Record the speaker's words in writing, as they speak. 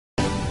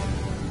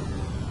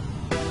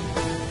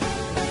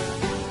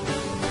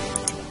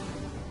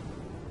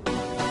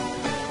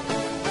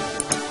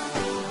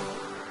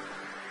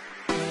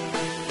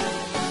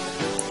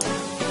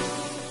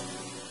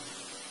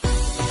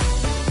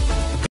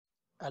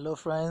Hello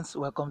friends,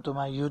 welcome to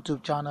my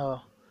YouTube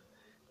channel.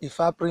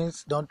 Ifa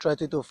Priest don't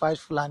threaten to fight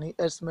Fulani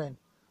Herdsmen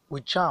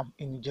with charm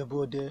in Ijebu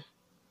Ode.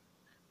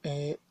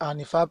 And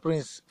Ifa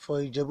Priest for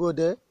Ijebu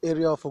Ode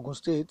area of Ogun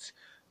State,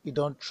 he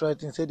don't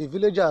threaten say the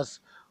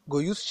villagers go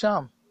use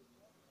charm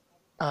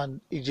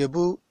and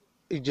Ijebu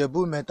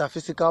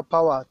metaphysical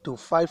power to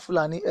fight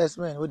Fulani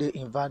Herdsmen where they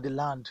invade the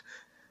land,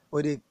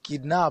 where they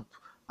kidnap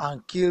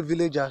and kill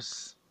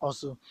villagers.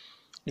 Also,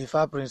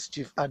 Ifa Priest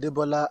Chief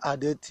Adebola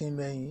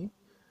Adetimehin,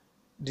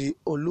 the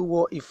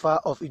Oluwo Ifa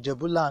of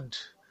Ijebuland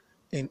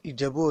in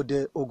Ijebu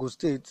Ode, Ogun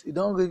State, he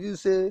don't review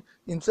say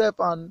himself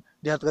and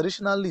their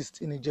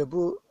traditionalists in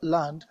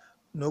Ijebuland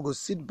no go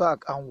sit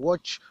back and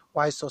watch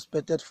why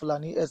suspected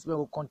Fulani Herdsmen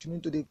will continue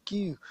to dey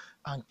kill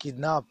and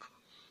kidnap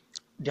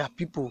their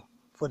people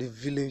for the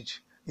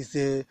village. He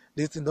say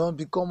this thing don't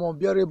become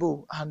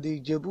unbearable and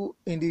the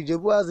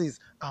Ijebu houses,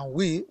 and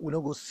we no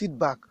go sit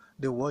back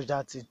they watch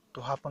that thing to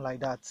happen like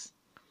that.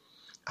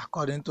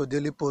 According to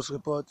Daily Post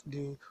report,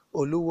 the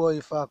Oluwo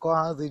Ifa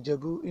of the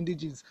Ijebu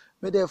indigenes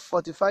made them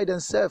fortify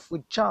themselves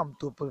with charm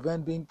to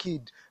prevent being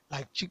killed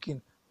like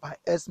chicken by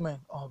herdsmen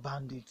or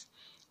bandits.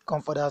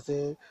 Comforters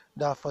say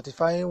that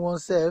fortifying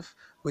oneself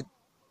with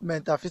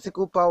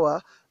metaphysical power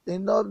they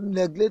not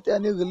neglect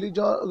any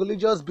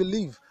religious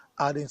belief,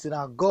 and they say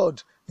that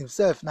God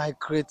himself now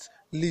creates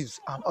leaves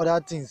and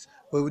other things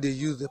where they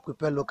use to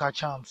prepare local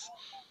charms.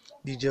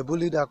 The Ijebu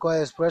leader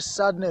express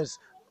sadness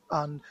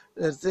and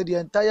they say the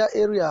entire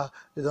area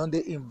is on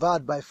the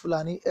invaded by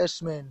Fulani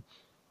Herdsmen.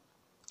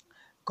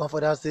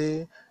 Comforters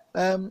say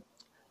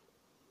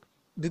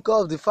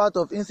because of the fact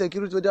of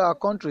insecurity within our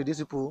country, these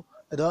people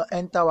they don't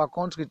enter our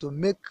country to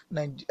make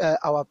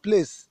our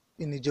place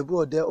in Ijebu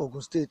Ode,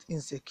 Ogun State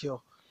insecure.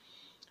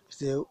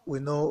 Say we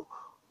know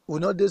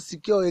they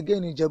secure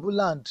again in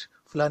Ijebuland.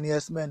 Fulani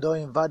Herdsmen don't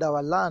invade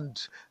our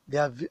land. They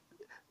are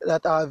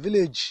that our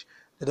village.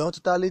 They don't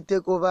totally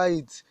take over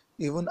it.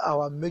 Even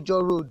our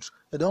major road,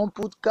 they don't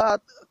put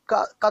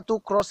cattle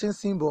crossing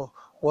symbol.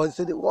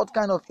 What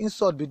kind of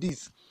insult be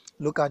this?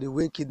 Look at the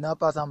way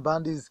kidnappers and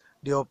bandits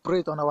they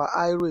operate on our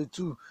highway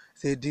too.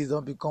 Say this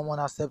don't become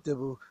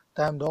unacceptable.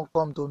 Time don't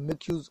come to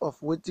make use of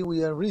wetin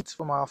we inherit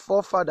from our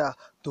forefather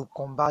to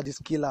combat this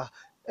killer.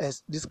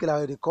 As this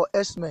killer they call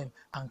herdsmen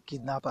and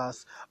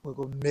kidnappers. We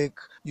go make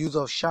use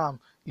of sham,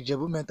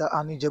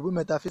 Ijebu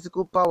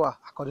metaphysical power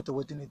according to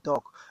wetin they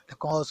talk. They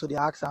can also they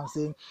ask am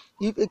say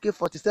if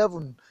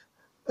AK-47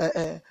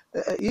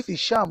 if e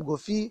sham go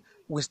fit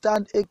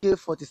withstand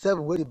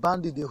AK-47 where the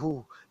bandit dey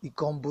hold, e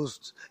come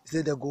boost. He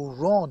say they go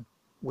run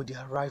with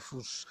their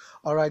rifles.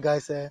 Alright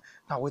guys,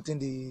 now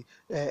wetin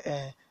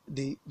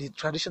the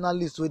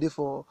traditionalists wey dey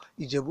for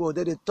Ijebu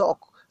Ode they talk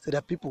say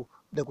that people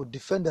they could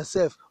defend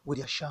themselves with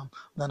their sham.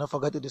 Now don't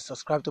forget to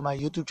subscribe to my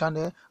YouTube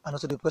channel and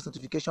also the press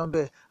notification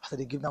bell as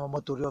they give them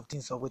more story of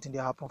things of waiting they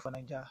happen for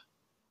Nigeria.